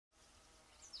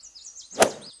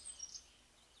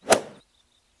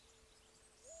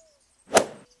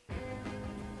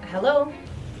Hello?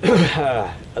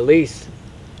 Elise,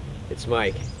 it's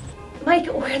Mike. Mike,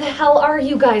 where the hell are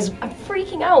you guys? I'm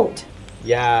freaking out.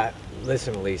 Yeah,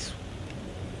 listen, Elise,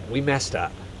 we messed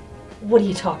up. What are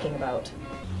you talking about?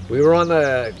 We were on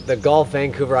the Golf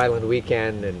Vancouver Island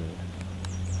weekend and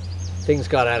things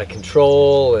got out of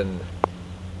control and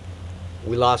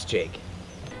we lost Jake.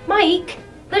 Mike,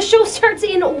 the show starts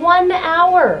in 1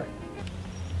 hour.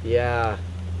 Yeah,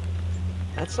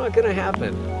 that's not gonna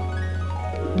happen.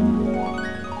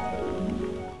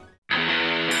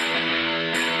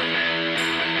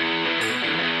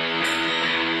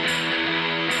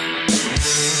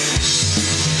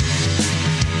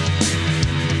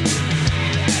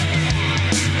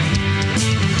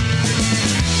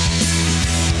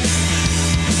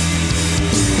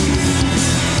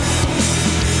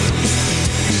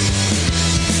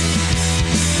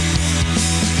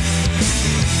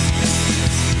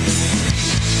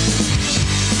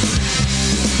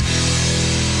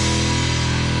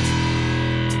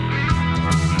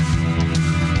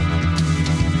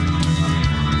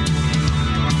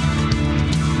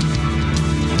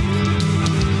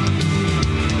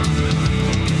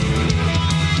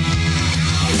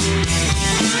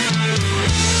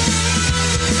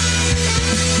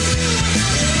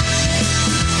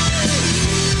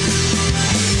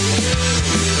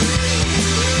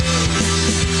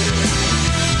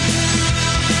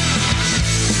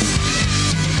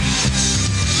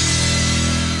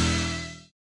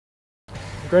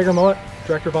 Gregor Mowat,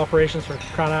 Director of Operations for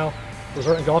Crown Isle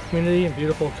Resort and Golf Community in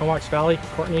beautiful Comox Valley,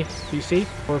 Courtenay, BC.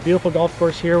 We're a beautiful golf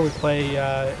course here. We play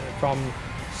from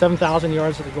 7,000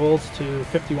 yards at the Golds to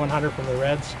 5,100 from the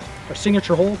Reds. Our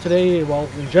signature hole today, well,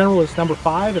 in general, is number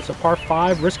 5. It's a par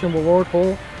 5 risk and reward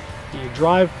hole. You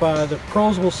drive, the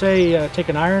pros will say take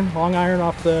an iron, long iron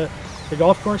off the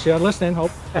golf course. You're listening,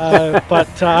 hope.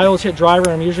 But I always hit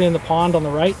driver. I'm usually in the pond on the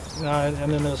right, and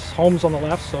then there's homes on the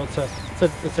left. So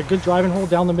it's a good driving hole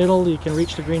down the middle. You can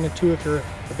reach the green in 2 if you're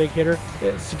a big hitter.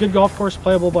 It's a good golf course,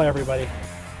 playable by everybody.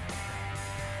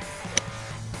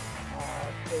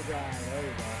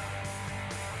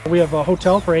 We have a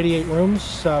hotel for 88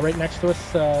 rooms right next to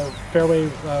us. Fairway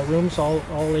rooms, all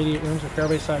 88 rooms are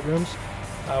fairway side rooms.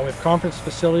 We have conference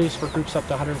facilities for groups up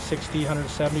to 160,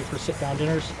 170 for sit-down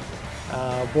dinners.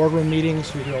 Boardroom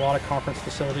meetings, we do a lot of conference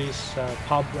facilities,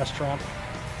 pub, restaurant,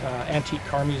 antique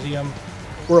car museum.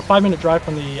 We're a 5-minute drive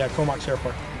from the Comox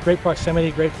Airport. Great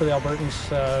proximity, great for the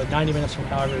Albertans, 90 minutes from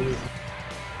Calgary.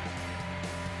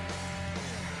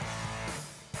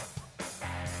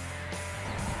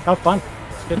 Have fun,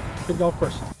 it's a good golf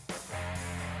course.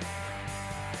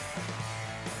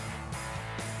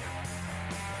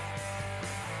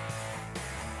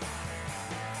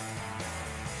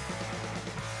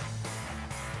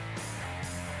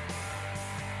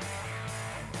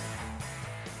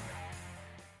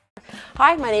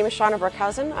 Hi, my name is Shauna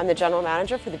Brookhausen. I'm the General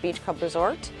Manager for the Beach Club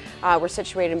Resort. We're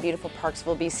situated in beautiful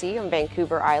Parksville, BC on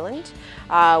Vancouver Island.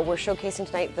 We're showcasing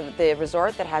tonight the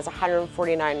resort that has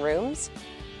 149 rooms.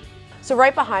 So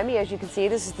right behind me, as you can see,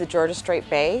 this is the Georgia Strait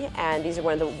Bay, and these are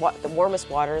one of the warmest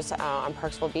waters on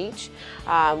Parksville Beach.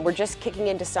 We're just kicking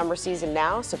into summer season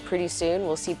now, so pretty soon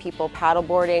we'll see people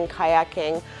paddleboarding,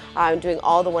 kayaking, doing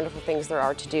all the wonderful things there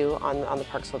are to do on the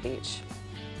Parksville Beach.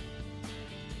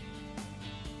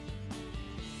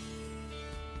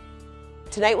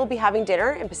 Tonight we'll be having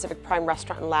dinner in Pacific Prime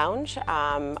Restaurant and Lounge.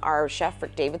 Our chef,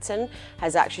 Rick Davidson,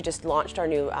 has actually just launched our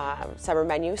new summer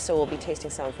menu, so we'll be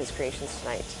tasting some of his creations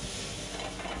tonight.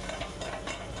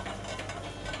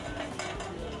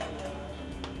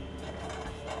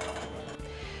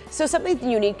 So something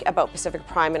unique about Pacific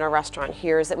Prime in our restaurant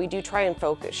here is that we do try and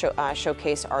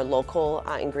showcase our local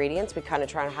ingredients. We kind of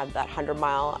try and have that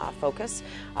 100-mile focus.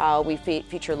 We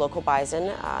feature local bison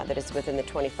that is within the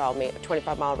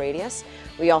 25-mile radius.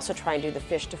 We also try and do the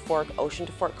fish to fork, ocean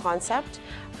to fork concept.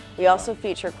 We also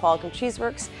feature Qualicum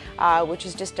Cheeseworks, which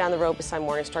is just down the road beside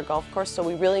Morningstar Golf Course. So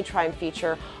we really try and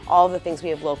feature all the things we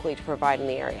have locally to provide in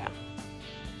the area.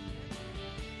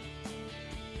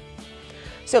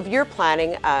 So if you're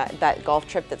planning that golf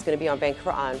trip that's going to be on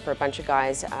Vancouver Island for a bunch of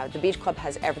guys, the Beach Club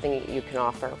has everything you can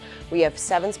offer. We have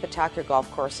 7 spectacular golf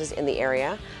courses in the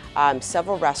area,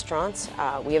 several restaurants.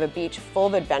 We have a beach full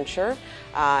of adventure,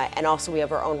 and also we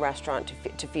have our own restaurant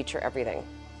to feature everything.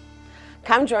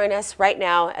 Come join us right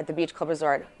now at the Beach Club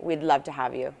Resort. We'd love to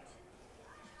have you.